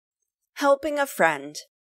Helping a friend.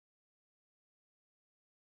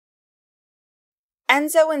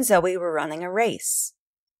 Enzo and Zoe were running a race.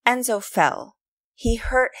 Enzo fell. He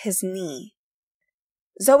hurt his knee.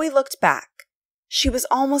 Zoe looked back. She was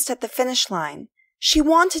almost at the finish line. She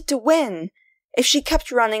wanted to win. If she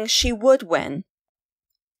kept running, she would win.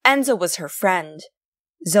 Enzo was her friend.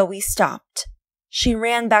 Zoe stopped. She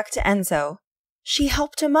ran back to Enzo. She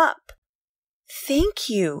helped him up. "Thank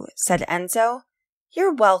you," said Enzo.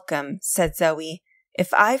 "You're welcome," said Zoe.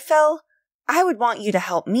 "If I fell, I would want you to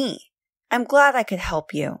help me. I'm glad I could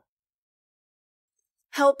help you."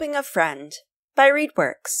 Helping a Friend by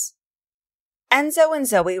Readworks. Enzo and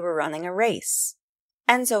Zoe were running a race.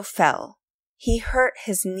 Enzo fell. He hurt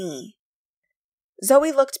his knee.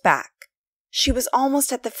 Zoe looked back. She was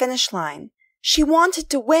almost at the finish line. She wanted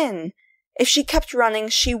to win. If she kept running,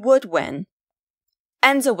 she would win.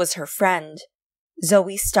 Enzo was her friend.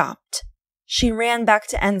 Zoe stopped. She ran back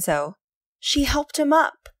to Enzo. She helped him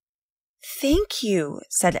up. "Thank you,"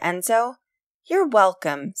 said Enzo. "You're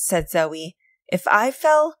welcome," said Zoe. "If I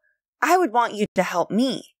fell, I would want you to help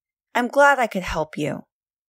me. I'm glad I could help you."